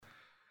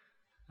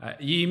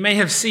You may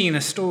have seen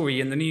a story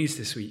in the news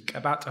this week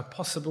about a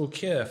possible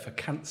cure for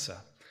cancer.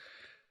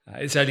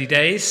 It's early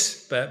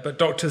days, but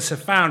doctors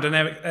have found an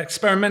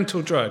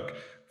experimental drug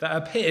that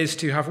appears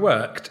to have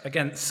worked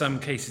against some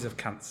cases of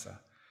cancer.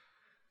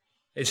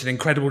 It's an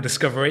incredible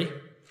discovery.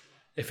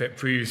 If it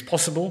proves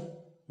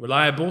possible,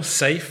 reliable,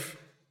 safe,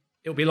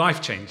 it'll be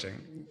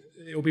life-changing.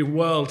 It'll be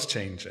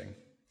world-changing.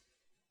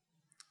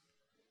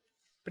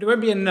 But it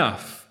won't be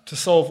enough to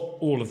solve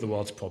all of the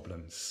world's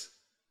problems.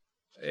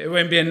 It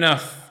won't be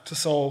enough to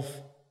solve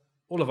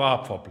all of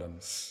our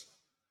problems,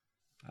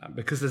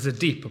 because there's a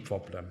deeper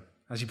problem,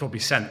 as you probably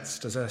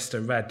sensed as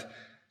Esther read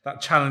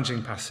that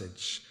challenging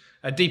passage,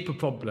 a deeper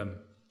problem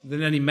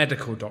than any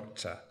medical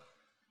doctor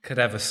could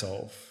ever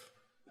solve.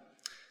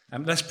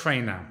 Let's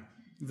pray now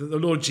that the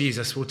Lord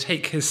Jesus will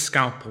take his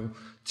scalpel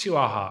to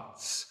our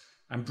hearts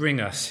and bring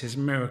us his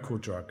miracle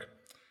drug.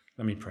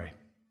 Let me pray.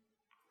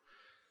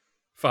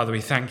 Father,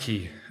 we thank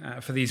you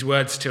for these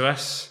words to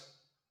us,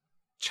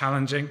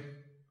 challenging,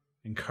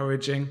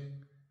 encouraging.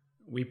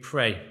 We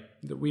pray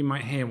that we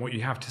might hear what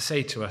you have to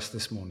say to us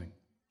this morning.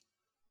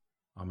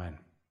 Amen.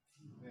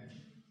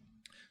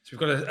 So we've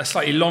got a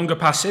slightly longer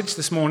passage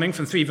this morning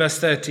from 3 verse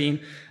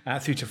 13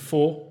 through to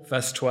 4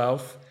 verse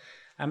 12.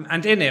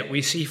 And in it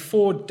we see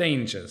 4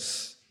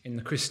 dangers in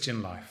the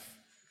Christian life,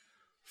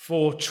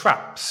 4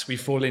 traps we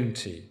fall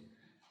into.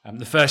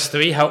 The first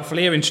 3,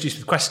 helpfully, are introduced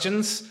with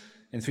questions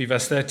in 3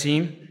 verse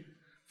 13,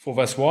 4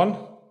 verse 1,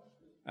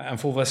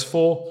 and 4 verse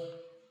 4.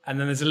 And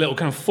then there's a little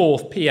kind of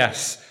 4th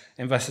PS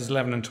in verses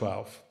 11 and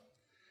 12.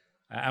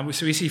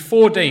 So we see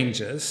 4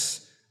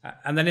 dangers,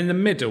 and then in the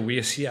middle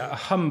we see a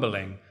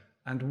humbling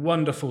and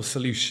wonderful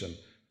solution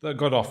that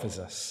God offers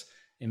us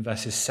in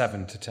verses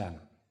 7 to 10.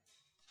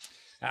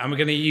 And we're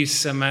going to use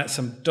some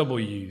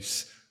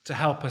W's to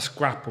help us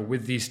grapple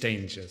with these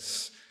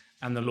dangers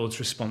and the Lord's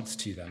response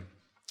to them.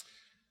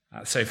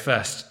 So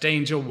first,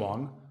 danger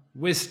 1,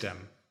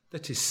 wisdom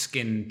that is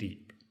skin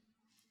deep.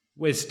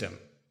 Wisdom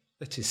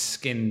that is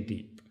skin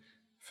deep.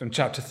 From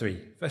chapter 3,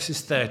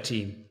 verses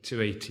 13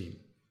 to 18.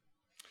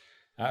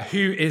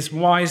 Who is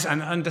wise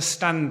and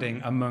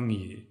understanding among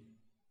you?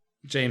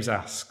 James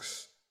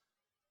asks.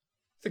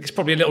 I think it's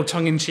probably a little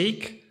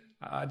tongue-in-cheek.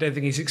 I don't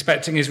think he's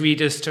expecting his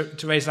readers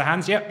to raise their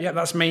hands. Yep,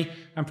 that's me.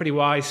 I'm pretty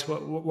wise.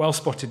 Well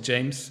spotted,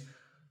 James.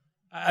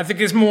 I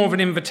think it's more of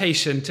an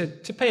invitation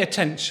to pay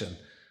attention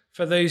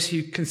for those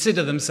who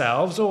consider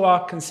themselves or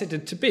are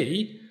considered to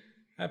be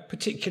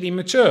particularly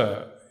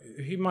mature,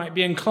 who might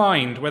be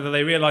inclined, whether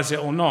they realize it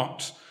or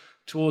not,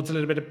 towards a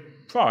little bit of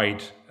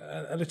pride,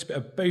 a little bit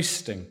of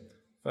boasting,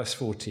 verse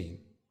 14.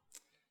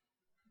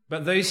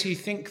 But those who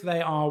think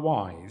they are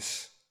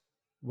wise,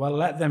 well,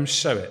 let them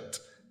show it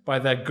by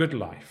their good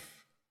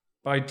life,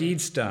 by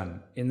deeds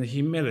done in the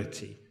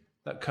humility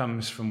that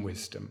comes from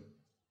wisdom,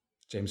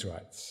 James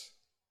writes.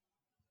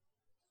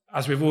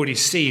 As we've already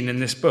seen in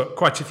this book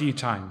quite a few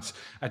times,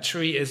 a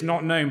tree is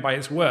not known by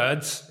its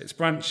words, its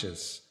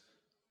branches,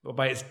 but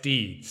by its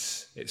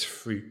deeds, its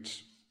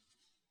fruit.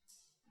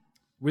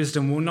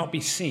 Wisdom will not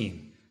be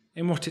seen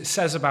in what it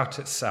says about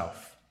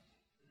itself,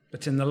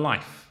 but in the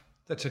life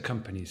that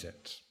accompanies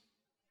it.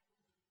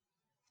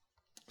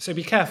 So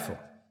be careful.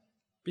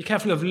 Be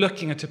careful of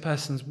looking at a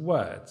person's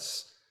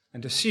words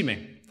and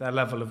assuming their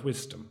level of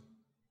wisdom.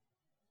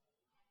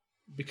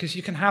 Because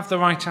you can have the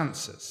right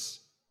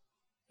answers,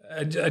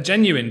 a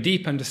genuine,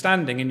 deep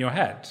understanding in your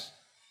head,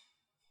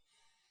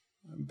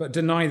 but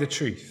deny the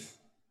truth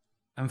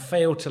and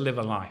fail to live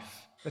a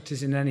life that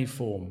is in any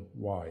form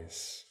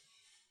wise.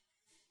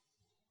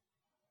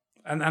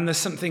 And there's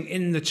something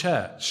in the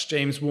church,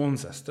 James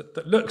warns us,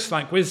 that looks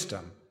like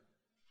wisdom,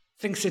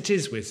 thinks it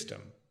is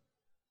wisdom,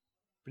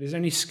 but is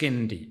only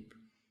skin deep.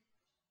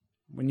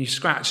 When you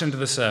scratch under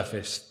the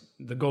surface,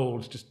 the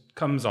gold just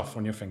comes off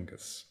on your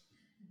fingers.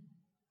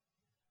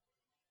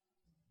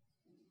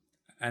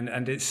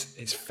 And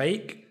it's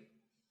fake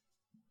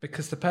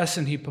because the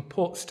person who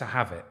purports to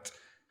have it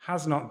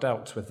has not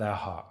dealt with their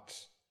heart.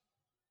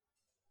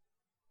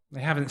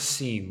 They haven't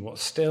seen what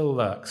still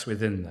lurks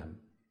within them.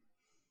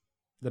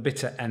 The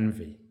bitter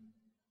envy,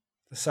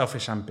 the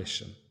selfish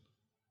ambition.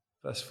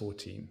 Verse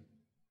 14.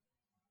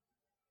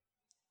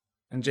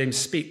 And James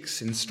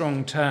speaks in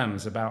strong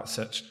terms about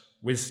such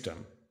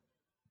wisdom.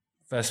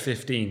 Verse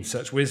 15,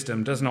 such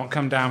wisdom does not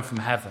come down from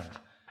heaven,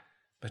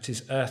 but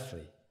is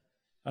earthly,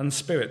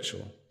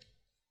 unspiritual,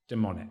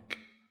 demonic.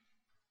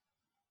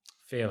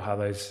 Feel how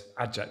those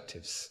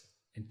adjectives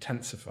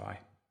intensify.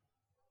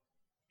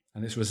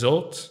 And its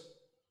result,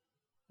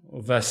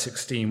 verse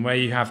 16, where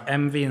you have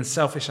envy and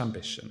selfish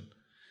ambition,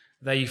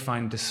 there you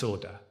find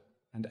disorder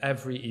and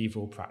every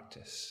evil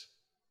practice.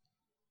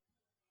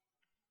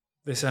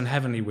 This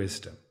unheavenly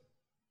wisdom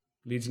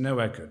leads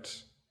nowhere good.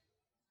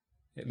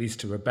 It leads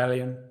to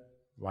rebellion,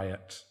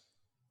 riot,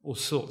 all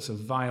sorts of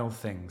vile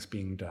things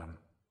being done.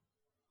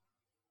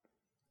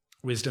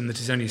 Wisdom that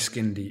is only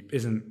skin deep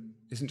isn't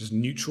just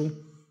neutral,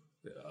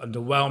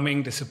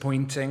 underwhelming,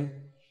 disappointing.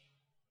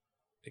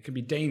 It can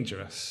be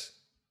dangerous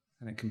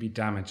and it can be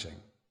damaging.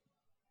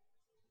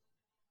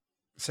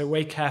 So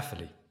weigh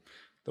carefully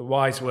the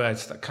wise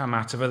words that come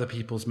out of other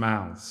people's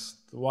mouths,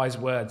 the wise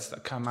words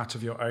that come out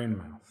of your own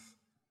mouth.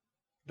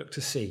 Look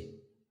to see,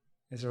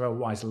 is there a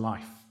wise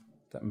life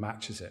that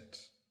matches it?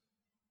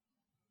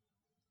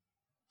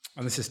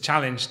 And this has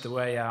challenged the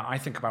way I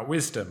think about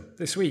wisdom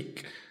this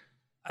week.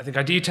 I think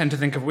I do tend to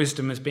think of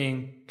wisdom as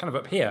being kind of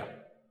up here.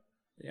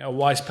 A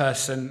wise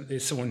person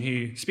is someone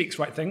who thinks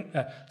right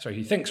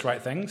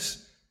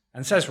things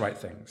and says right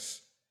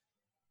things.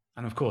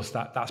 And of course,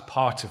 that's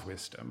part of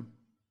wisdom.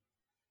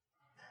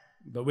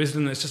 But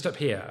wisdom that's just up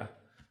here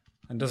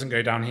and doesn't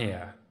go down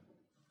here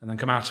and then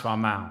come out of our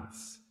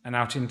mouths and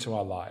out into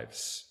our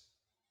lives,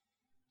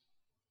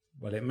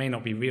 well, it may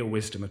not be real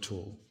wisdom at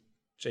all,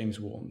 James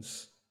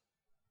warns.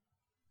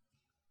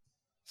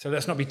 So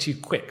let's not be too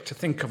quick to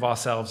think of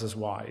ourselves as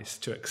wise,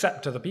 to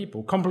accept other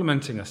people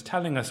complimenting us,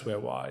 telling us we're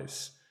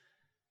wise,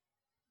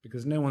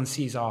 because no one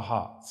sees our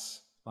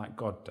hearts like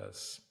God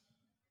does.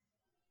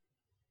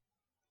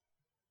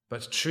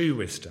 But true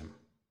wisdom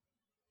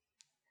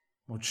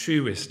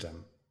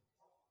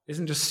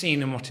isn't just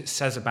seen in what it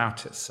says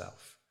about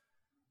itself,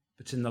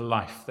 but in the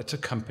life that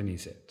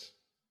accompanies it.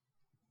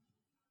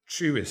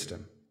 True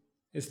wisdom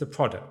is the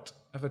product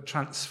of a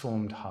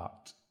transformed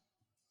heart,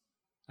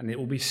 and it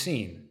will be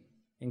seen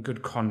in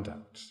good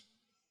conduct,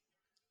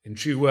 in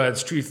true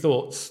words, true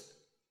thoughts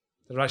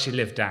that are actually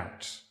lived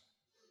out,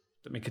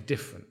 that make a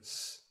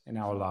difference in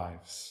our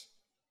lives.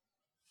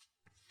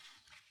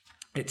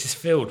 It is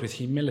filled with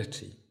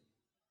humility,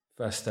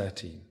 verse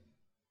 13.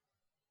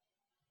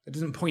 It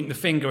doesn't point the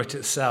finger at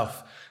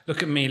itself.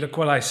 Look at me, look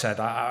what I said.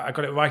 I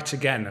got it right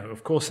again.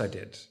 Of course I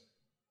did.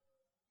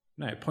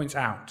 No, it points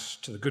out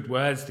to the good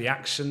words, the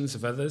actions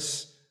of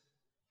others,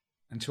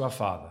 and to our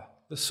Father,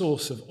 the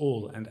source of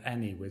all and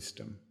any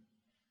wisdom.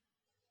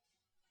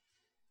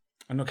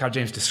 And look how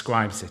James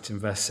describes it in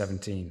verse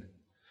 17.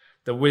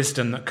 The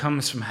wisdom that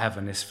comes from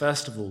heaven is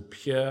first of all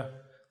pure,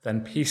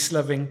 then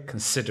peace-loving,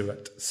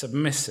 considerate,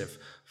 submissive,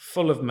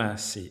 full of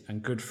mercy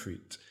and good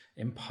fruit,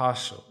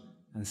 impartial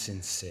and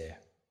sincere.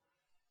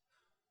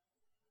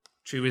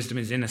 True wisdom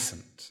is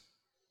innocent.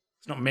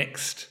 It's not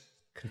mixed,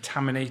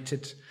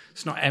 contaminated.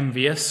 It's not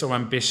envious or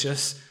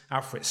ambitious,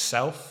 out for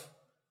itself.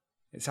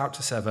 It's out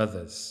to serve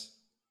others.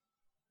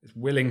 It's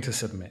willing to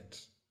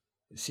submit.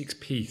 It seeks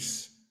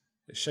peace.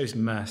 It shows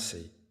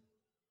mercy.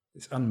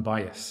 It's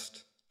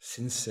unbiased,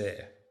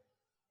 sincere.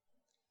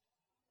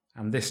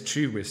 And this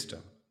true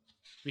wisdom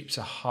reaps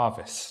a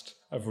harvest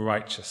of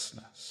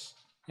righteousness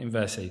in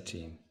verse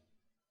 18.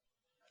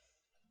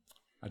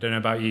 I don't know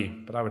about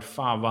you, but I would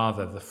far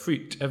rather the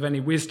fruit of any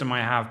wisdom I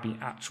have be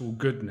actual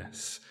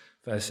goodness,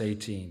 verse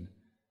 18,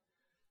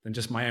 than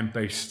just my own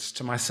boasts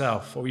to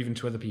myself or even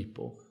to other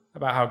people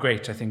about how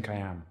great I think I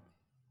am,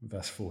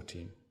 verse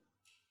 14.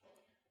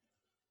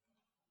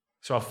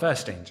 So our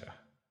first danger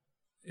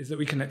is that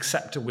we can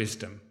accept a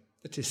wisdom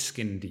that is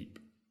skin deep.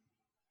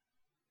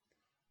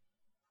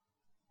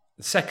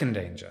 The second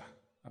danger,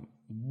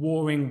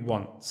 warring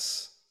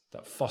wants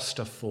that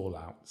foster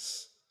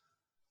fallouts.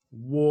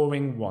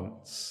 Warring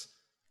wants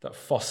that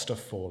foster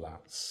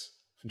fallouts.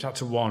 From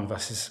chapter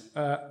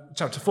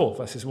 4,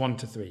 verses 1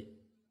 to 3.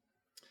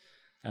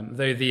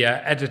 Though the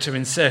editor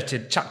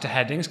inserted chapter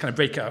headings, kind of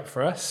break it up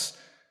for us,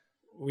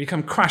 we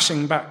come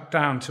crashing back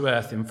down to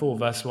earth in 4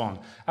 verse 1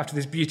 after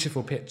this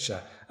beautiful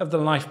picture of the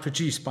life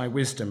produced by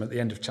wisdom at the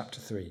end of chapter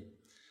 3.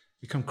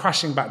 We come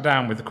crashing back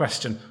down with the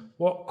question,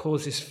 what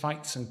causes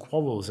fights and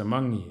quarrels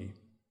among you?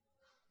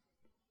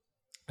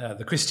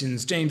 The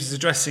Christians James is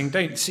addressing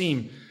don't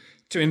seem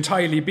to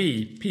entirely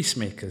be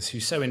peacemakers who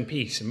sow in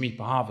peace and reap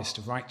a harvest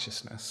of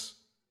righteousness.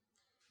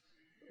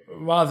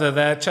 Rather,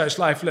 their church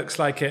life looks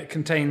like it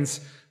contains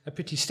a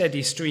pretty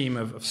steady stream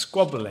of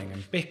squabbling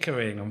and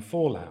bickering and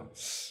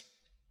fallouts.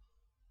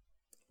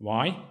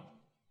 Why?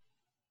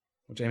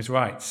 Well, James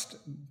writes,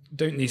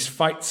 don't these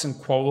fights and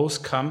quarrels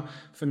come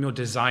from your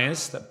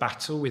desires that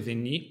battle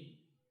within you?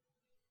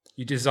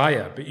 You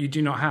desire, but you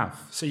do not have,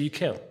 so you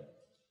kill.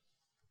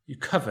 You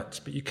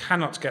covet, but you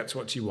cannot get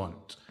what you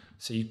want,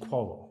 so you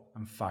quarrel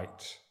and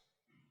fight.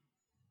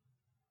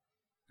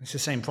 It's the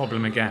same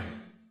problem again.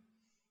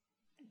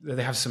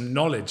 They have some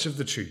knowledge of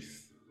the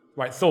truth,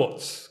 right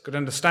thoughts, good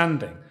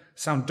understanding,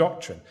 sound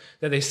doctrine,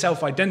 that they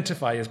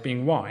self-identify as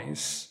being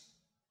wise.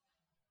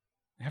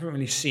 They haven't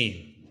really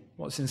seen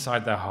what's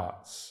inside their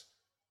hearts,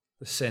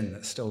 the sin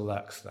that still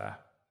lurks there.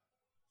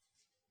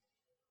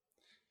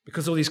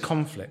 Because all these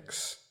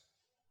conflicts,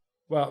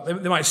 well,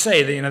 they might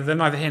say that they're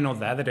neither here nor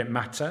there, they don't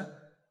matter,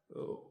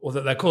 or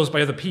that they're caused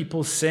by other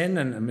people's sin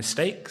and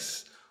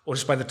mistakes, or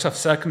just by the tough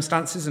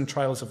circumstances and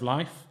trials of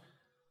life,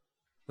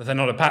 that they're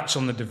not a patch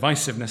on the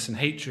divisiveness and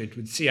hatred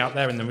we'd see out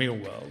there in the real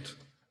world.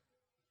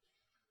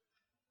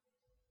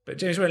 But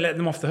James won't let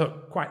them off the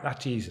hook quite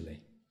that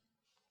easily.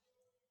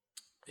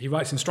 He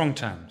writes in strong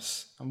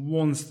terms and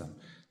warns them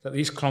that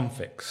these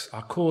conflicts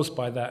are caused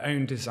by their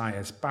own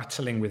desires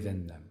battling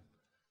within them,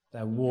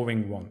 their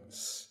warring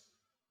wants.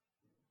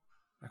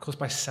 They're caused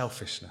by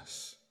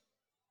selfishness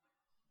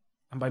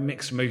and by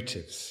mixed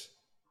motives.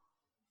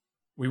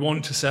 We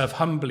want to serve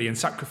humbly and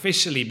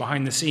sacrificially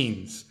behind the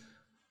scenes,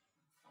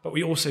 but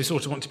we also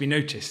sort of want to be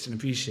noticed and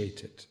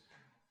appreciated.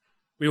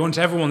 We want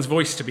everyone's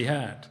voice to be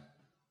heard,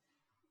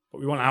 but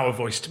we want our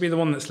voice to be the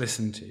one that's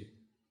listened to.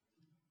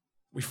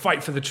 We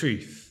fight for the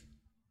truth,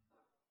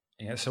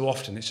 and yet so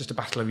often it's just a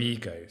battle of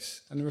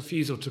egos and a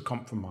refusal to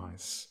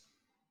compromise.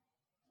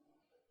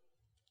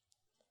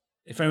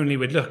 If only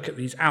we'd look at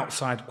these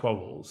outside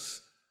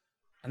quarrels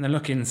and then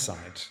look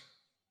inside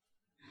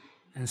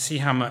and see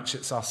how much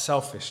it's our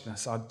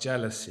selfishness, our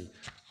jealousy,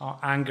 our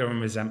anger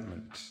and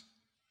resentment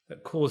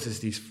that causes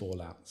these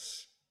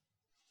fallouts.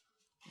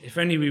 If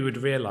only we would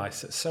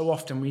realize that so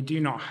often we do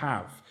not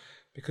have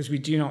because we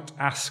do not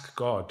ask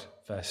God,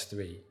 verse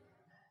 3.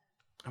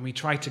 And we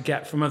try to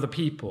get from other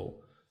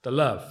people the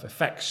love,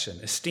 affection,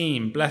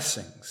 esteem,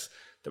 blessings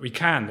that we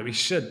can, that we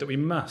should, that we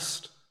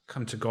must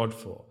come to God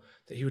for,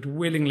 that he would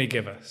willingly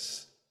give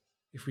us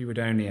if we would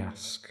only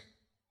ask.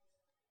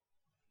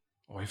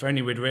 Or if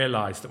only we'd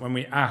realize that when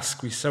we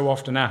ask, we so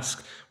often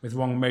ask with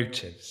wrong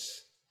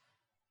motives.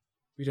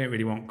 We don't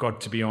really want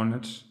God to be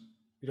honored.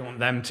 We don't want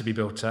them to be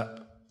built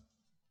up.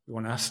 We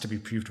want us to be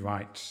proved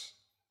right.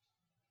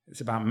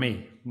 It's about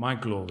me, my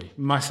glory,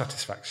 my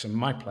satisfaction,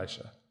 my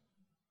pleasure,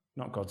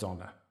 not God's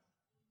honor.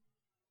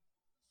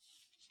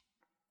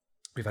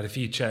 We've had a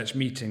few church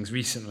meetings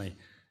recently.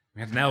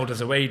 We had an elders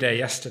away day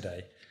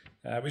yesterday,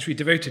 which we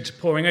devoted to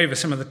poring over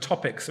some of the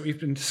topics that we've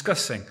been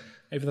discussing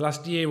over the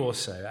last year or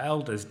so: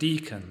 elders,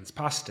 deacons,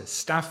 pastors,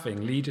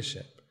 staffing,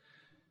 leadership.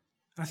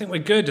 And I think we're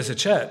good as a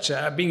church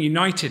at being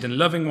united and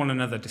loving one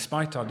another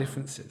despite our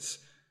differences.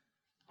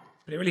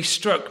 But it really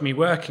struck me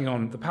working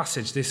on the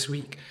passage this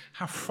week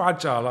how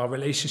fragile our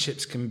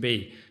relationships can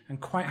be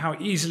and quite how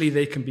easily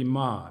they can be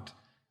marred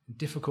in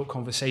difficult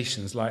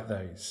conversations like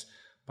those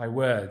by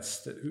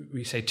words that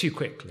we say too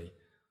quickly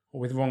or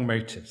with wrong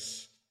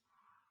motives.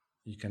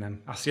 You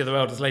can ask the other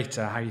elders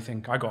later how you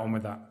think I got on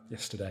with that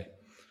yesterday,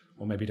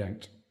 or maybe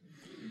don't.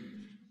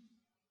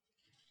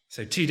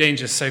 So 2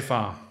 dangers so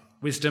far: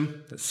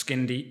 wisdom that's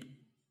skin deep,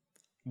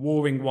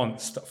 warring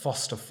wants that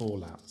foster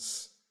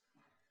fallouts.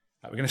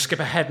 We're going to skip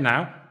ahead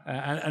now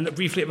and look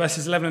briefly at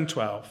verses 11 and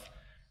 12,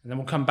 and then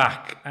we'll come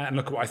back and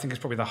look at what I think is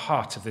probably the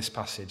heart of this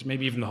passage,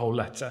 maybe even the whole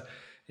letter,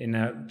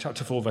 in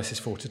chapter 4, verses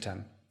 4 to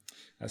 10.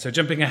 So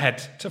jumping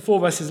ahead to 4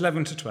 verses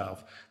 11 to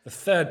 12, the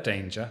third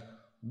danger: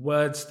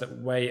 words that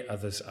weigh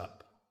others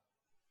up.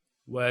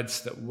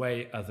 Words that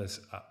weigh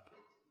others up.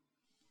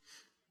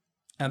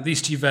 And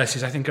these 2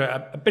 verses, I think,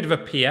 are a bit of a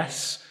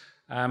PS,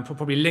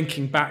 probably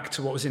linking back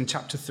to what was in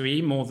chapter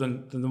 3 more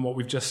than what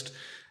we've just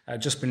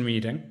been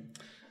reading.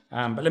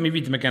 But let me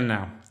read them again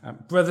now.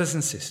 Brothers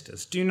and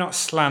sisters, do not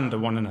slander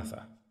one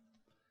another.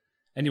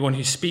 Anyone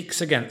who speaks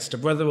against a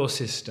brother or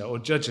sister or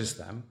judges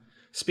them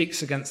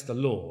speaks against the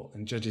law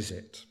and judges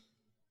it.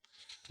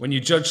 When you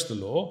judge the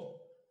law,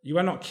 you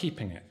are not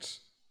keeping it,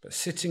 but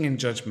sitting in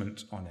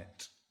judgment on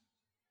it.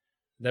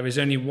 There is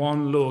only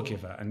one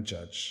lawgiver and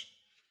judge,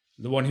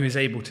 the one who is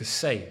able to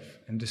save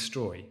and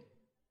destroy.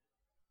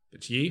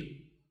 But you,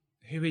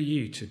 who are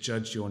you to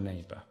judge your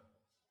neighbor?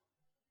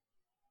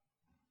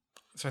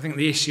 So I think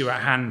the issue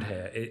at hand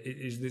here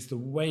is the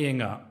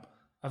weighing up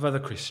of other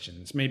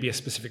Christians, maybe a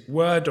specific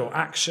word or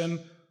action,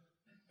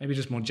 maybe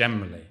just more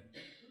generally.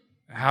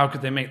 How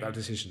could they make that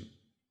decision?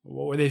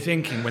 What were they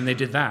thinking when they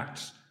did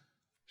that?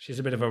 She's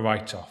a bit of a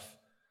write-off.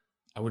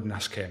 I wouldn't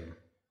ask him.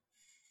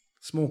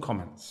 Small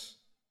comments,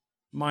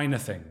 minor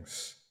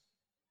things,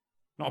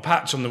 not a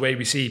patch on the way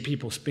we see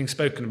people being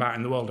spoken about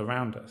in the world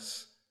around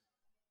us,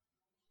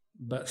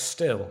 but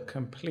still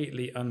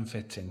completely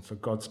unfitting for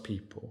God's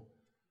people,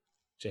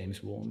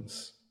 James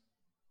warns.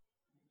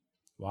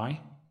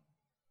 Why?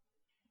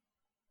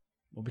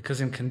 Well,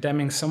 because in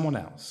condemning someone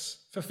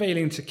else for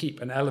failing to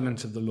keep an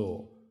element of the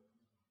law,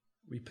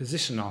 we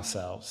position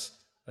ourselves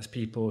as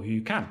people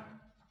who can,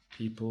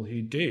 people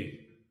who do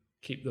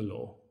keep the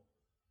law.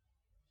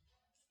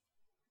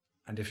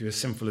 And if you're as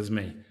sinful as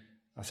me,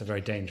 that's a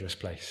very dangerous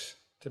place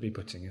to be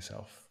putting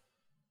yourself.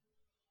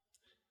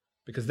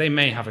 Because they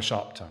may have a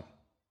sharp tongue.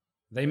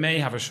 They may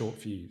have a short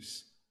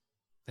fuse.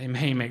 They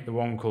may make the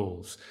wrong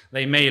calls.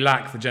 They may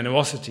lack the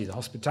generosity, the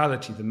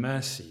hospitality, the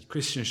mercy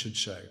Christians should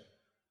show.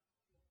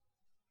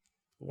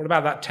 But what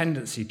about that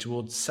tendency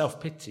towards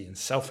self-pity and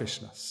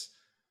selfishness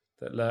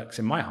that lurks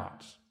in my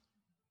heart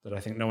that I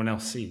think no one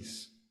else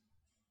sees?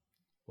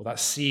 Or that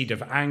seed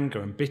of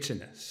anger and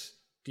bitterness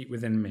deep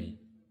within me?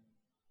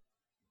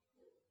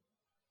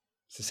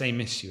 It's the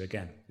same issue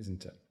again,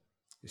 isn't it?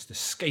 It's the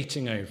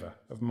skating over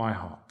of my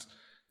heart,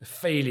 the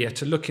failure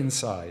to look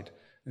inside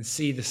and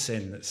see the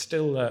sin that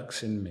still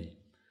lurks in me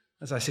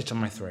as I sit on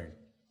my throne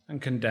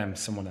and condemn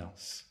someone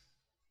else.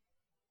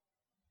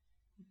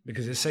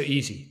 Because it's so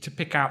easy to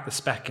pick out the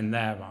speck in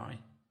their eye,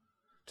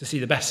 to see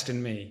the best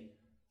in me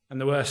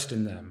and the worst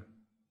in them.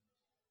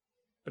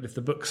 But if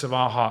the books of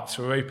our hearts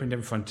were opened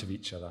in front of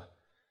each other,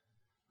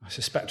 I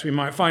suspect we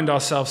might find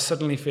ourselves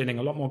suddenly feeling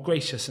a lot more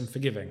gracious and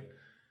forgiving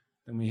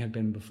than we had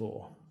been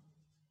before.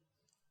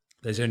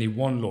 There's only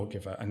one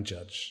lawgiver and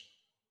judge,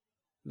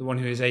 the one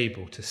who is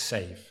able to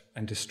save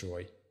and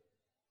destroy.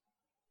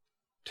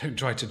 Don't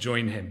try to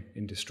join him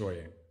in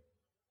destroying.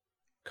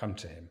 come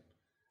to him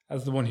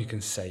as the one who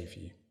can save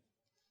you.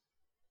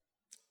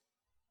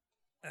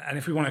 And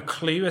if we want a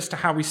clue as to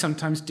how we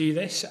sometimes do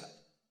this,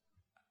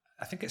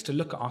 I think it's to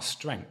look at our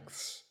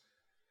strengths.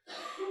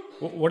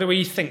 What do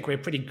we think we're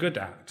pretty good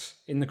at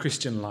in the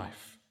Christian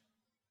life?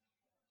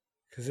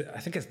 Because I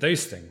think it's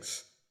those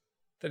things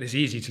that it's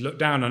easy to look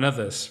down on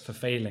others for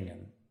failing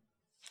in.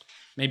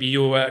 Maybe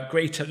you're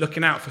great at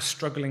looking out for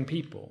struggling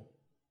people,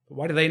 but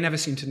why do they never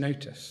seem to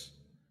notice?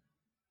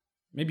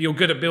 Maybe you're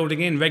good at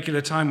building in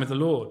regular time with the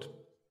Lord,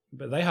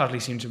 but they hardly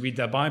seem to read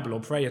their Bible or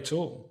pray at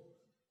all.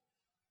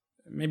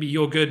 Maybe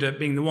you're good at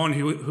being the one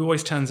who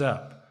always turns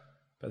up,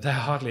 but they're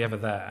hardly ever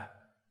there.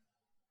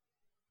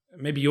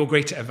 Maybe you're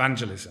great at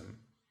evangelism,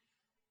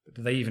 but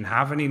do they even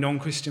have any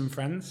non-Christian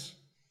friends?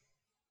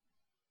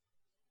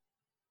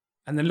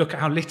 And then look at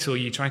how little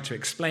you try to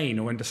explain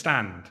or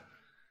understand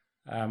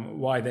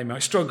why they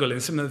might struggle in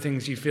some of the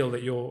things you feel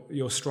that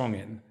you're strong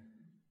in.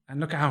 And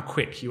look at how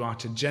quick you are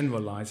to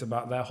generalize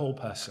about their whole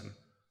person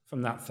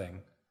from that thing.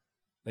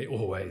 They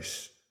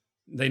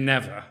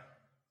never,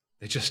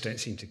 they just don't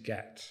seem to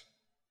get.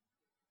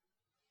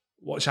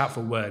 Watch out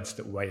for words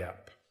that weigh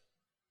up.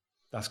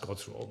 That's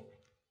God's role,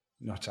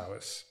 not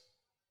ours.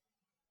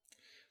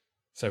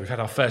 So we've had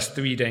our first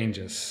three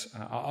dangers.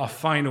 Our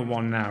final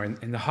one now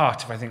in the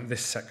heart of, I think,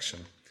 this section.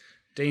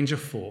 Danger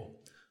 4,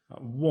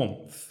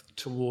 warmth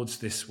towards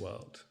this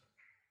world.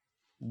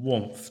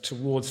 Warmth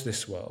towards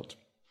this world.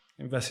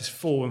 In verses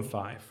 4 and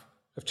 5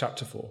 of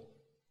chapter 4.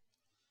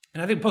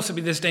 And I think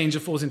possibly this danger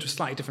falls into a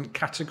slightly different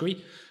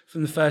category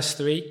from the first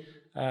three.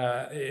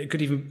 It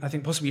could even, I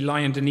think, possibly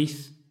lie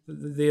underneath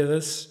the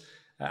others.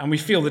 And we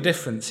feel the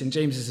difference in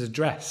James's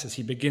address as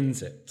he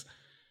begins it.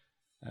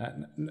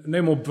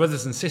 No more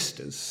brothers and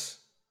sisters.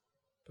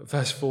 But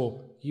verse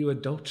 4, you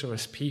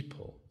adulterous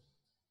people,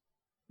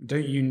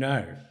 don't you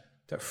know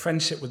that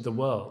friendship with the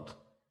world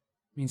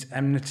means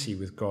enmity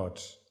with God?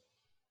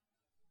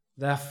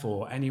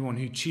 Therefore, anyone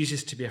who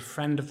chooses to be a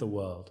friend of the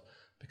world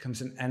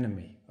becomes an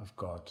enemy of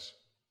God.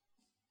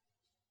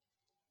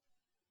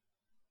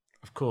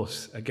 Of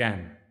course,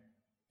 again,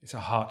 it's a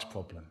heart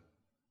problem.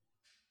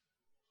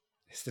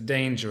 It's the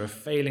danger of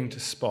failing to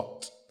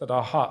spot that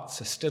our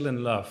hearts are still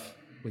in love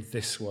with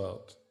this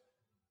world.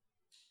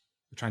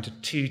 We're trying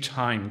to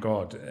two-time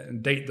God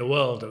and date the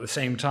world at the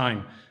same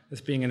time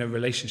as being in a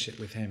relationship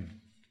with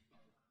him.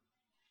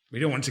 We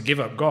don't want to give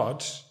up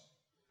God,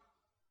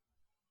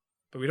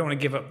 but we don't want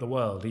to give up the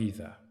world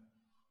either.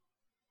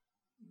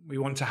 We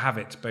want to have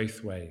it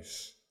both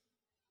ways.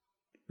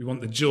 We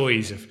want the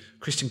joys of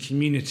Christian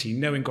community,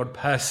 knowing God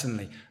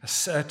personally, a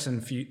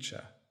certain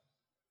future.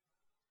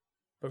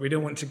 But we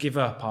don't want to give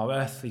up our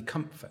earthly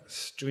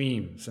comforts,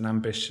 dreams, and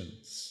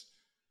ambitions.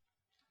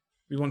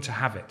 We want to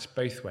have it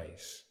both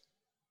ways.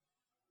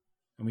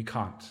 And we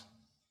can't,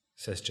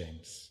 says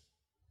James.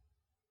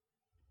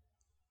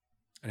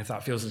 And if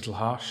that feels a little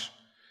harsh,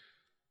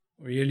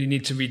 we only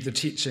need to read the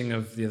teaching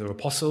of the other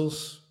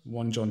apostles,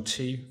 1 John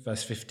 2,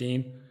 verse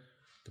 15,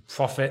 the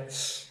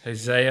prophets,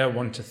 Hosea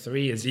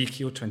 1-3,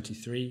 Ezekiel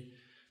 23,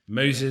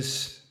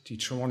 Moses,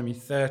 Deuteronomy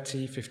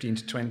 30,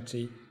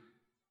 15-20,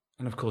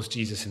 and of course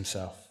Jesus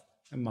himself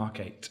in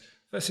Mark 8,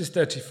 verses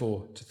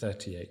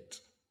 34-38.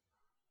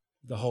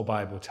 The whole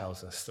Bible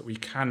tells us that we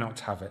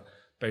cannot have it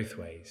both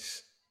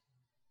ways.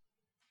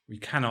 We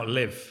cannot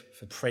live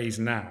for praise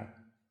now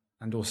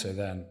and also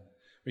then.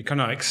 We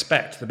cannot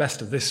expect the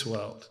best of this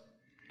world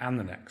and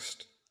the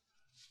next.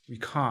 We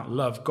can't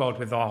love God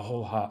with our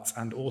whole hearts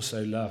and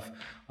also love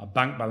our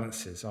bank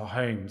balances, our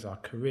homes, our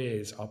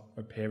careers, our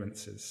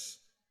appearances.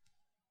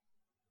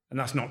 And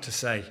that's not to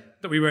say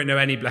that we won't know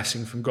any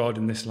blessing from God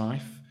in this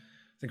life.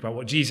 Think about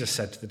what Jesus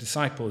said to the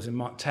disciples in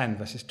Mark 10,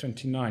 verses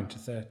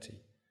 29-30.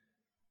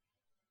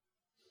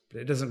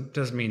 But it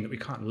does mean that we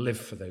can't live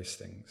for those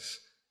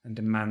things and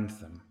demand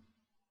them.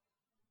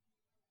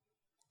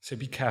 So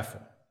be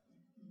careful,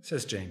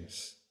 says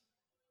James.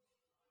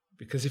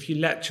 Because if you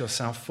let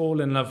yourself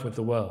fall in love with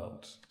the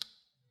world,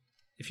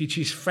 if you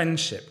choose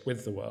friendship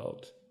with the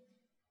world,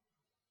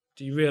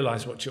 do you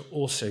realize what you're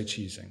also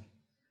choosing?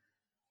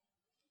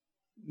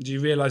 Do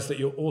you realize that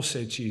you're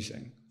also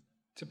choosing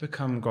to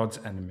become God's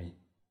enemy?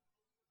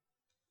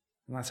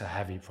 And that's a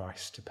heavy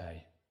price to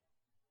pay.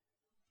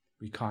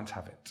 We can't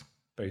have it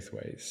both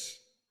ways.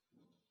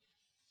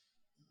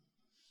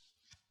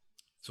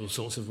 There's all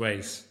sorts of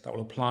ways that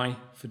will apply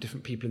for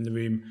different people in the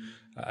room.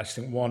 I just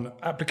think one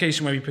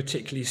application where we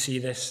particularly see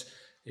this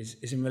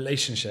is in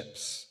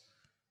relationships.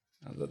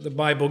 The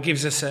Bible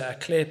gives us a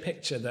clear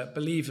picture that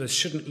believers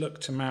shouldn't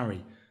look to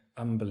marry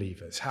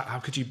unbelievers. How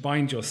could you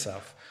bind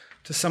yourself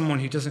to someone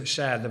who doesn't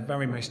share the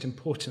very most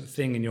important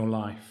thing in your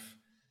life?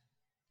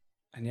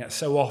 And yet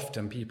so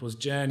often people's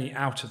journey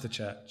out of the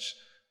church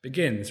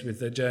begins with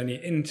their journey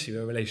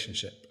into a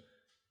relationship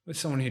with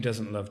someone who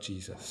doesn't love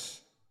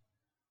Jesus.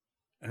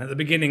 And at the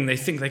beginning, they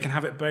think they can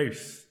have it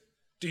both.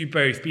 Do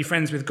both, be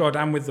friends with God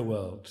and with the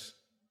world.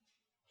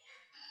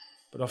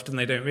 But often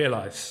they don't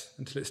realize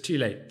until it's too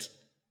late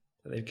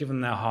that they've given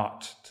their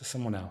heart to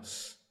someone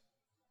else.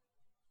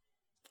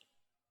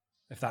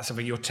 If that's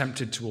something you're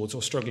tempted towards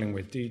or struggling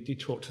with, do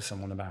talk to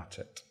someone about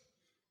it.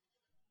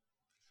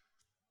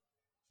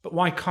 But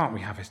why can't we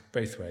have it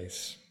both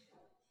ways?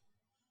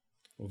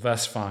 Well,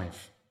 verse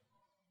 5,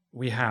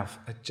 we have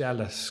a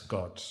jealous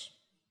God.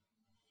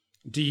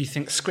 Do you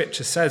think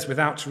Scripture says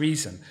without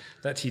reason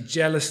that he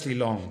jealously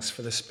longs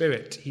for the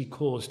Spirit he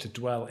caused to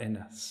dwell in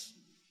us?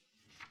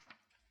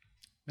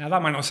 Now,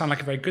 that might not sound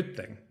like a very good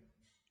thing.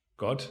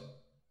 God,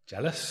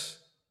 jealous?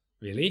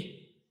 Really?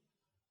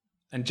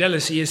 And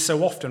jealousy is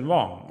so often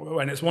wrong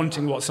when it's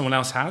wanting what someone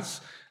else has,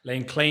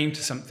 laying claim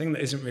to something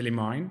that isn't really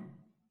mine.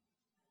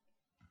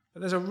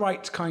 But there's a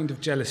right kind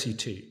of jealousy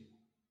too.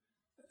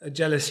 A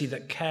jealousy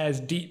that cares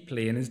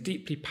deeply and is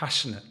deeply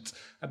passionate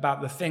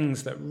about the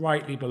things that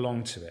rightly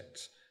belong to it,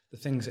 the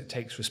things it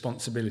takes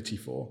responsibility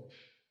for.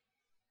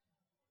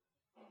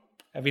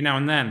 Every now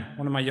and then,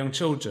 one of my young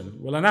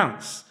children will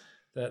announce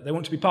that they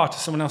want to be part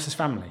of someone else's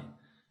family,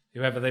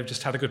 whoever they've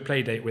just had a good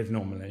play date with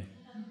normally.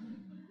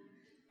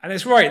 And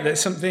it's right that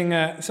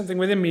something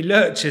within me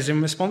lurches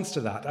in response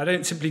to that. I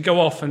don't simply go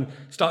off and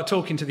start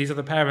talking to these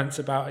other parents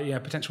about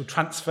potential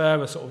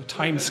transfer, a sort of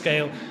time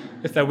scale,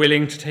 if they're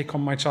willing to take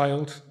on my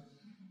child.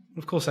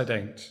 Of course I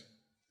don't.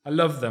 I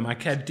love them. I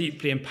care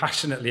deeply and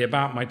passionately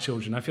about my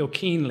children. I feel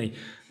keenly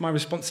my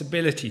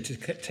responsibility to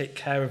take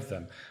care of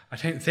them. I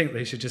don't think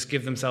they should just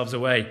give themselves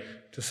away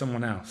to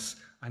someone else.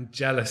 I'm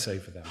jealous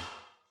over them.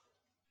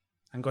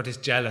 And God is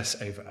jealous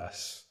over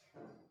us.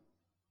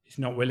 He's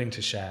not willing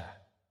to share.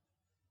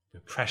 We're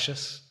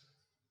precious.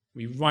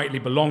 We rightly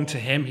belong to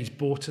him. He's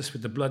bought us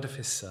with the blood of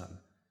his Son.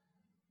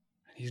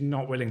 And he's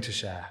not willing to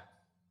share.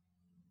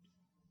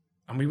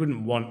 And we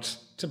wouldn't want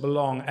to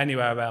belong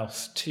anywhere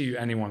else to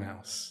anyone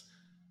else.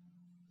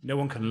 No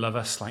one can love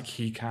us like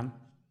he can.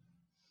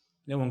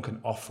 No one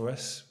can offer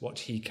us what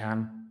he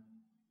can.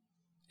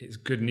 It's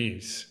good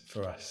news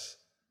for us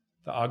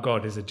that our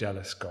God is a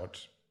jealous God.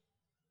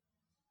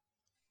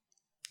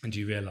 And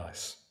you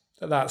realise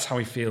that that's how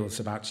he feels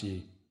about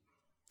you.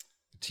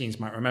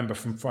 Teens might remember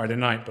from Friday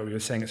night, but we were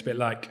saying it's a bit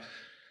like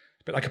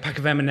a pack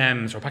of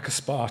M&Ms or a pack of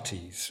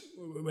Sparties.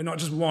 We're not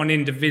just one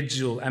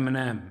individual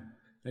M&M.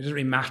 It doesn't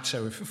really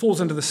matter. If it falls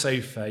under the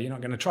sofa, you're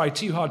not going to try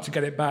too hard to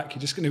get it back.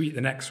 You're just going to eat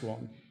the next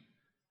one.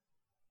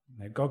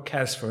 No, God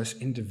cares for us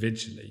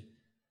individually.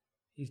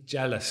 He's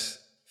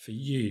jealous for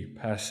you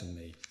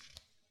personally.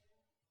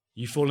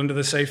 You fall under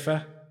the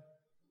sofa,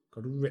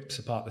 God rips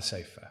apart the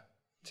sofa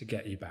to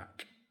get you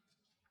back.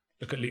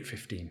 Look at Luke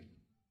 15,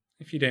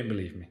 if you don't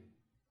believe me.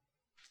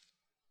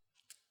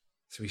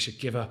 So we should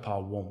give up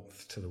our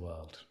warmth to the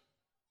world.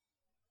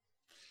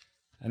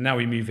 And now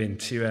we move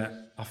into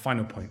our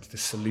final point, the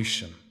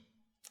solution.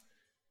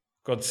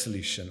 God's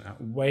solution.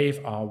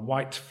 Wave our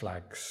white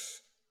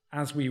flags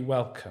as we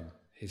welcome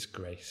his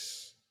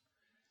grace.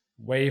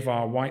 Wave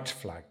our white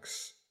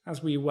flags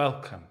as we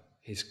welcome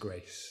his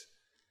grace.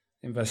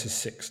 In verses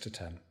 6 to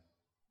 10.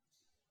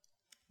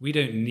 We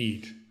don't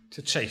need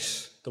to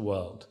chase the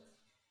world.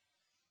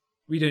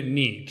 We don't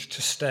need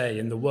to stay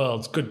in the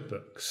world's good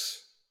books.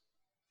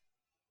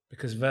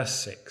 Because verse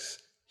 6,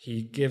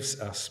 he gives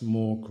us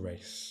more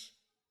grace.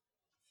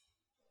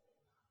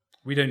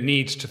 We don't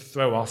need to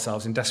throw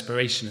ourselves in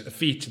desperation at the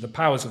feet of the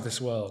powers of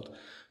this world,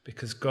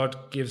 because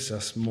God gives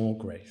us more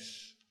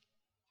grace.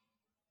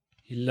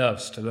 He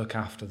loves to look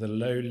after the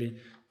lowly,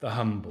 the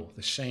humble,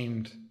 the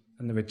shamed,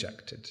 and the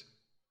rejected,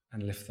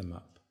 and lift them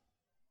up.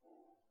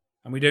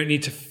 And we don't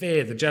need to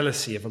fear the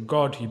jealousy of a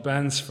God who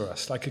burns for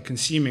us like a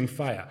consuming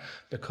fire,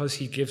 because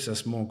he gives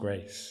us more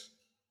grace.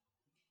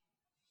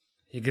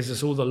 He gives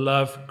us all the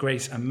love,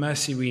 grace, and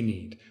mercy we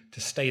need to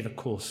stay the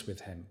course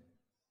with him.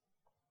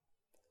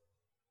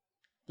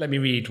 Let me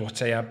read what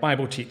a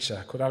Bible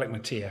teacher called Alec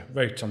Mattia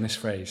wrote on this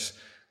phrase,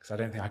 because I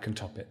don't think I can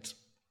top it.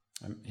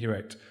 He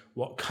wrote,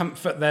 "What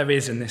comfort there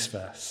is in this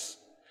verse.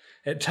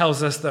 It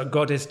tells us that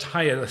God is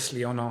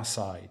tirelessly on our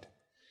side.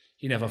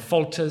 He never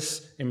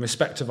falters in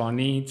respect of our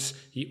needs.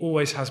 He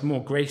always has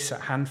more grace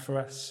at hand for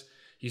us.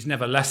 He's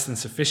never less than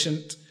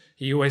sufficient.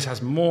 He always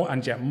has more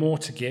and yet more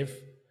to give.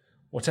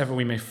 Whatever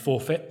we may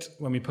forfeit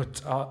when we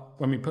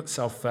put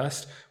self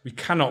first, we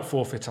cannot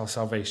forfeit our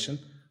salvation,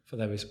 for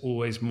there is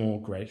always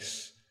more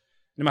grace.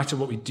 No matter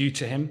what we do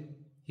to him,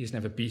 he is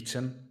never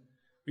beaten.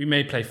 We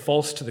may play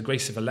false to the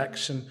grace of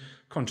election,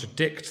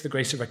 contradict the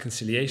grace of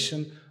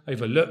reconciliation,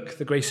 overlook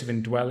the grace of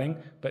indwelling,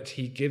 but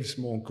he gives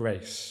more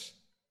grace.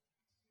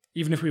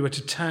 Even if we were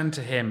to turn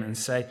to him and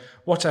say,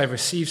 'What I have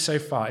received so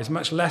far is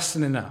much less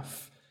than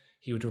enough,'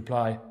 he would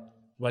reply,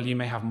 'Well, you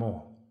may have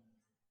more.'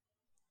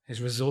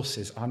 His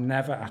resources are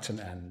never at an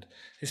end.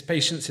 His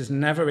patience is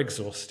never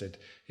exhausted.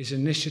 His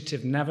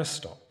initiative never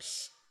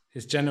stops.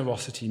 His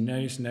generosity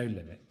knows no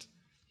limit.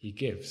 He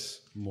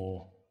gives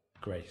more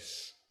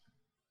grace."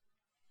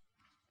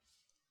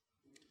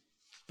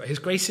 But his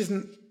grace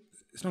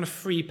it's not a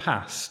free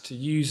pass to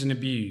use and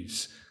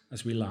abuse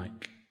as we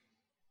like.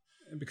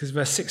 Because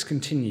verse 6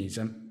 continues,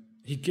 and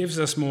he gives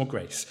us more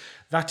grace.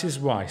 That is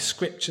why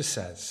Scripture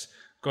says,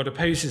 God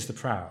opposes the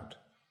proud,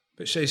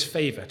 but shows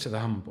favour to the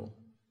humble.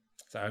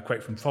 So I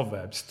quote from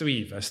Proverbs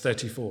 3, verse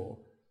 34.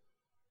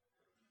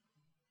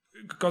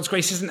 God's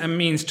grace isn't a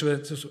means to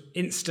a sort of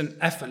instant,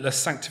 effortless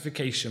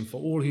sanctification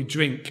for all who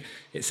drink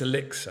its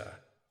elixir.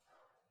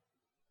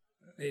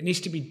 It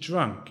needs to be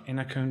drunk in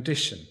a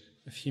condition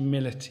of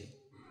humility.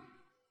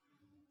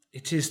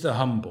 It is the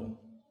humble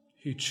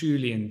who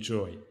truly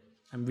enjoy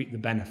and reap the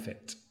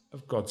benefit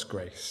of God's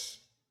grace.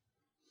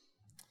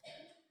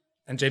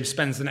 And James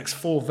spends the next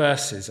 4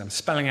 verses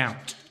spelling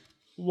out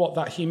what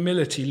that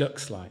humility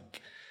looks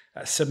like.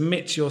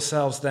 Submit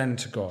yourselves then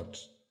to God.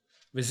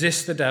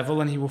 Resist the devil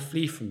and he will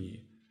flee from you.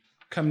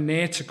 Come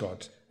near to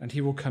God and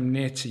he will come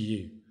near to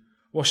you.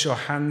 Wash your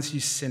hands, you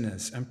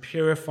sinners, and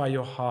purify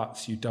your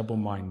hearts, you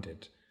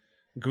double-minded.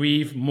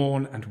 Grieve,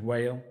 mourn, and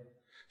wail.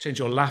 Change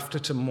your laughter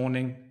to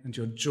mourning and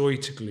your joy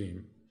to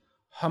gloom.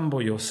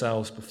 Humble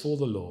yourselves before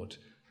the Lord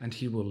and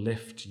he will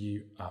lift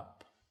you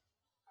up.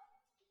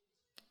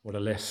 What a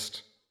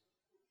list.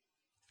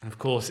 And of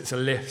course, it's a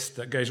list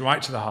that goes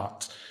right to the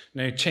heart.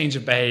 No change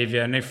of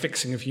behavior, no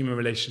fixing of human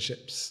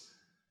relationships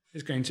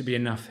is going to be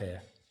enough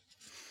here.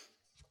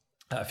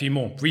 A few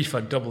more briefer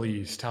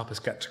W's to help us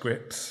get to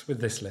grips with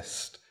this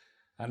list.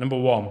 Number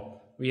 1,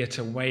 we are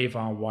to wave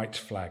our white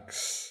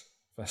flags.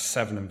 Verse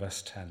 7 and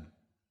verse 10.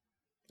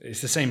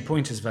 It's the same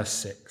point as verse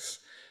 6.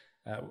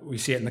 We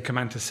see it in the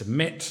command to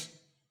submit.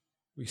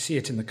 We see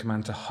it in the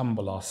command to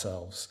humble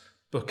ourselves,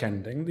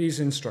 bookending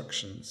these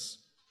instructions.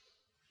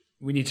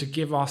 We need to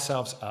give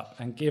ourselves up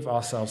and give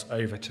ourselves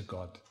over to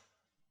God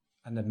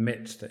and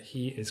admit that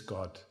he is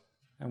God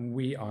and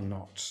we are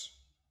not.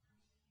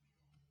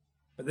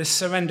 But this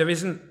surrender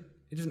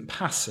isn't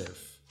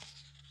passive.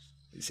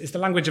 It's the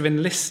language of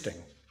enlisting,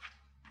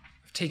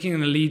 of taking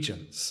an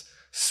allegiance,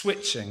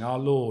 switching our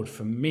Lord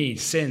from me,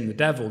 sin, the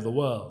devil, the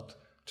world,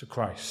 to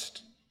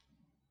Christ.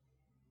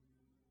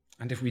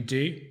 And if we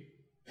do,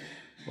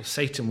 well,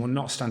 Satan will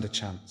not stand a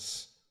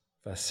chance.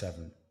 Verse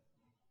 7.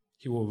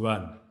 He will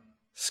run,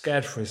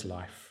 scared for his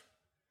life,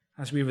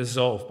 as we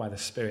resolve by the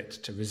Spirit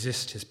to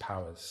resist his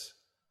powers.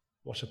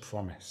 What a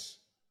promise.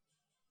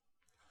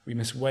 We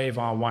must wave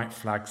our white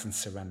flags and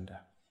surrender.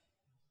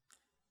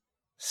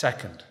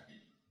 Second,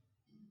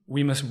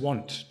 we must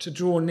want to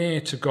draw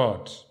near to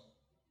God.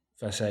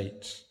 Verse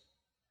 8.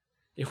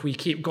 If we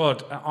keep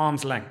God at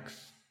arm's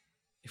length,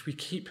 if we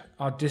keep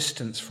our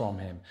distance from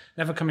him,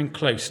 never coming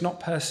close, not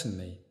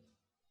personally,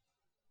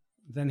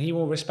 then he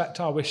will respect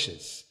our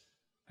wishes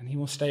and he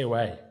will stay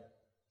away.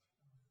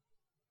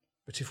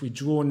 But if we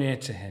draw near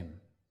to him,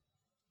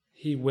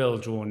 he will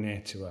draw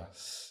near to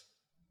us.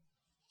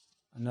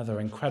 Another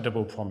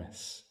incredible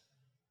promise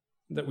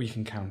that we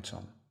can count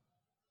on.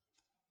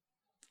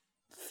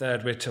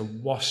 Third, we're to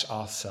wash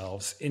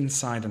ourselves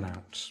inside and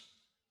out.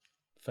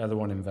 Further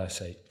on in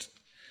verse 8,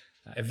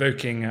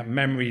 evoking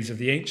memories of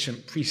the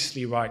ancient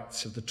priestly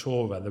rites of the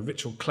Torah, the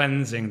ritual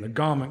cleansing, the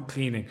garment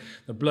cleaning,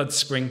 the blood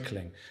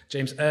sprinkling.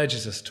 James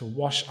urges us to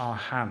wash our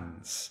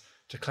hands,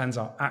 to cleanse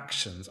our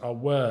actions, our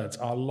words,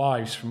 our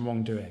lives from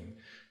wrongdoing,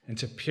 and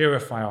to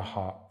purify our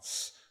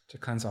hearts, to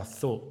cleanse our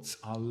thoughts,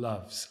 our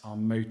loves, our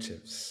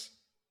motives.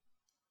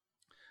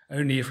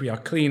 Only if we are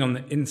clean on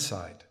the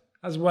inside,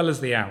 as well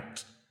as the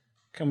out,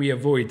 can we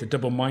avoid the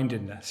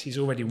double-mindedness he's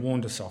already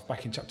warned us of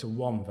back in chapter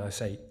 1,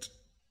 verse 8.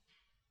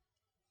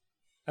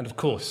 And of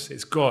course,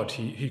 it's God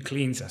who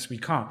cleans us. We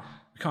can't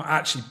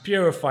actually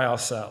purify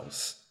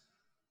ourselves.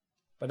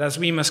 But as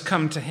we must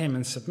come to him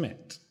and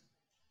submit,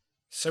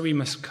 so we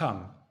must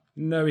come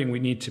knowing we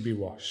need to be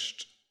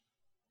washed.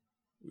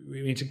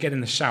 We need to get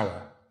in the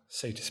shower,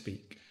 so to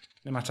speak,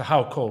 no matter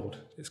how cold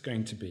it's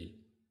going to be.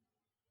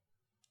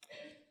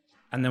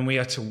 And then we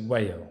are to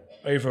wail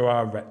over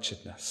our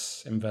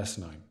wretchedness in verse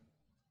 9.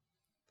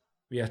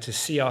 We are to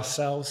see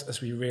ourselves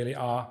as we really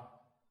are.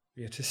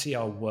 We are to see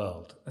our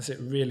world as it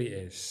really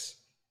is.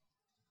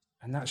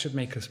 And that should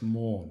make us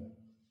mourn.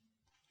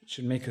 It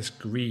should make us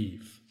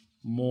grieve,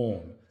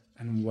 mourn,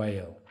 and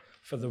wail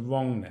for the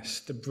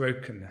wrongness, the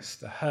brokenness,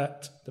 the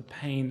hurt, the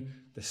pain,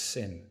 the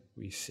sin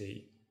we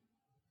see.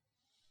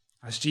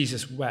 As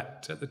Jesus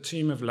wept at the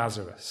tomb of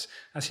Lazarus,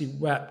 as he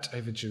wept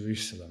over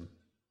Jerusalem,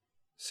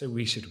 so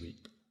we should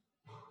weep.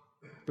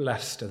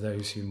 Blessed are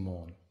those who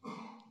mourn,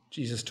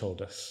 Jesus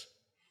told us.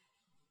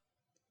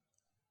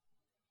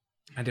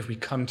 And if we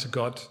come to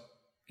God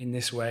in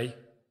this way,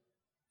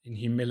 in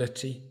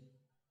humility,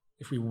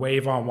 if we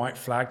wave our white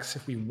flags,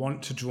 if we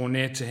want to draw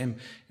near to him,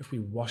 if we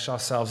wash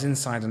ourselves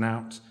inside and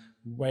out,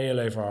 wail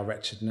over our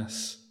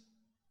wretchedness,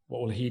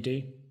 what will he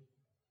do?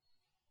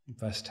 In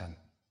verse 10,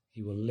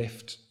 he will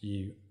lift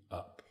you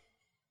up.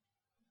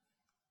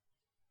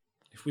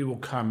 If we will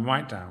come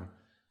right down,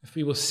 if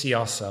we will see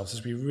ourselves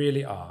as we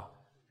really are,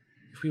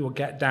 if we will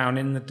get down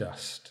in the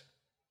dust,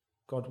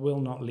 God will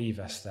not leave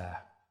us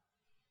there.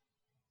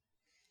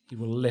 He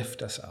will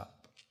lift us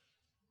up,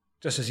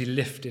 just as he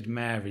lifted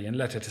Mary and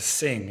led her to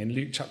sing in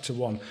Luke chapter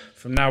 1.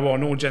 From now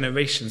on, all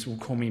generations will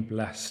call me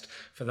blessed,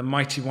 for the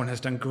mighty one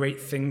has done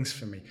great things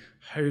for me.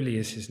 Holy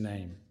is his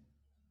name.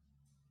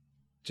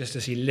 Just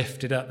as he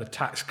lifted up the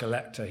tax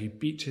collector who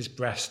beat his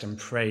breast and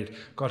prayed,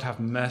 God have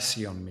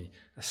mercy on me,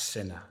 a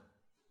sinner.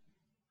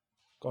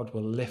 God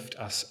will lift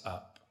us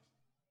up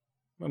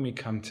when we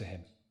come to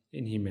him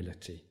in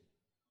humility.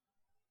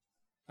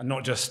 And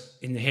not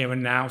just in the here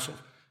and now, sort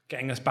of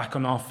getting us back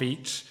on our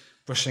feet,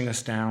 brushing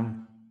us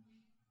down.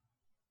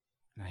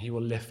 Now, he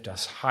will lift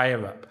us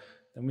higher up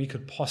than we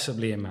could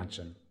possibly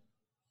imagine.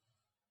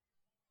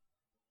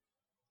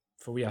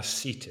 For we are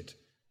seated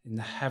in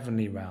the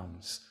heavenly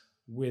realms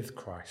with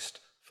Christ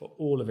for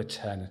all of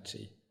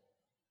eternity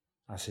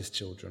as his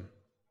children.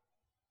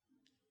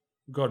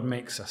 God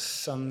makes us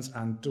sons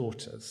and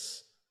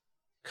daughters,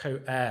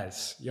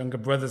 co-heirs, younger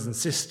brothers and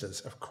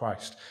sisters of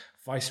Christ,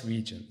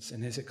 vice-regents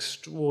in his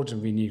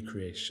extraordinary new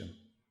creation.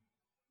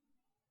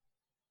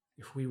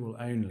 If we will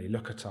only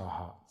look at our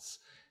hearts,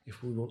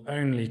 if we will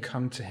only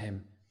come to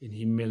him in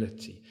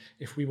humility,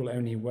 if we will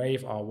only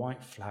wave our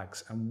white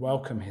flags and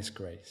welcome his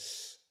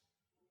grace,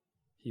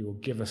 he will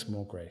give us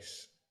more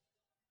grace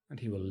and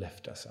he will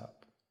lift us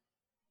up.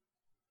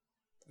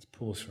 Let's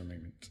pause for a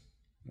moment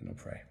and I'll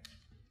pray.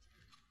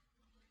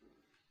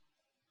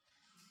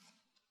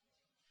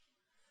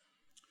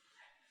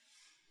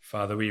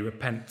 Father, we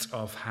repent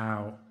of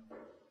how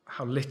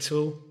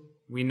little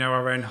we know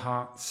our own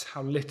hearts,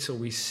 how little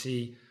we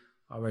see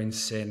our own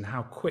sin,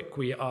 how quick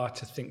we are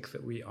to think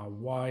that we are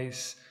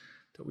wise,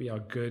 that we are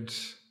good,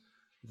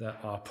 that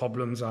our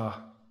problems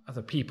are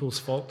other people's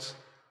fault,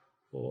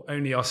 or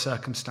only our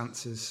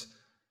circumstances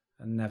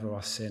and never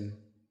our sin.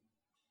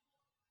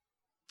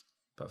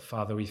 But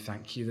Father, we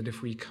thank you that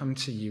if we come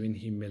to you in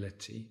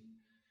humility,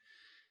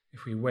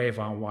 if we wave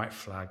our white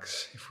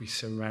flags, if we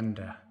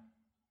surrender,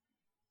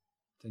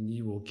 then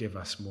you will give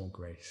us more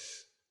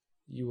grace.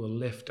 You will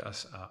lift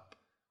us up.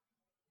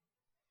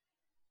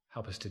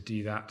 Help us to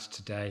do that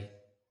today.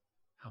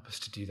 Help us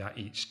to do that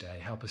each day.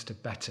 Help us to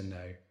better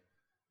know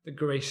the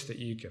grace that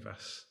you give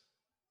us.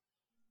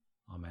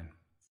 Amen.